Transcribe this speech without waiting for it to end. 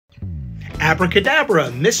Abracadabra,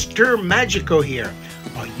 Mr. Magico here.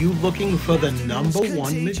 Are you looking for the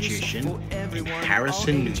 #1 magician in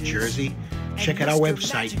Harrison, New Jersey? Check out our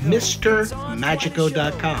website,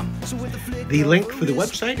 MrMagico.com. The link for the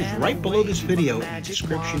website is right below this video in the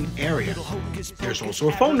description area. There's also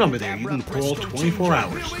a phone number there. You can call 24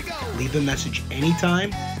 hours. Leave a message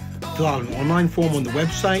anytime. Fill out an online form on the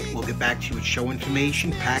website. We'll get back to you with show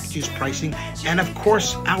information, packages, pricing, and of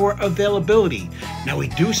course, our availability. Now, we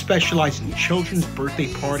do specialize in children's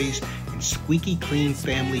birthday parties and squeaky clean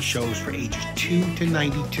family shows for ages 2 to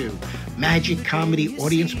 92. Magic, comedy,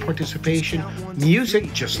 audience participation,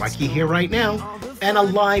 music, just like you hear right now, and a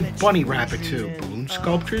live bunny wrapper too. Balloon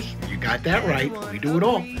sculptures, you got that right. We do it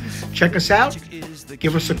all. Check us out.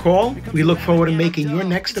 Give us a call. We look forward to making your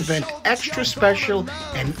next event extra special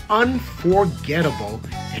and unforgettable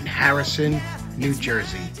in Harrison, New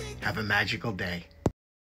Jersey. Have a magical day.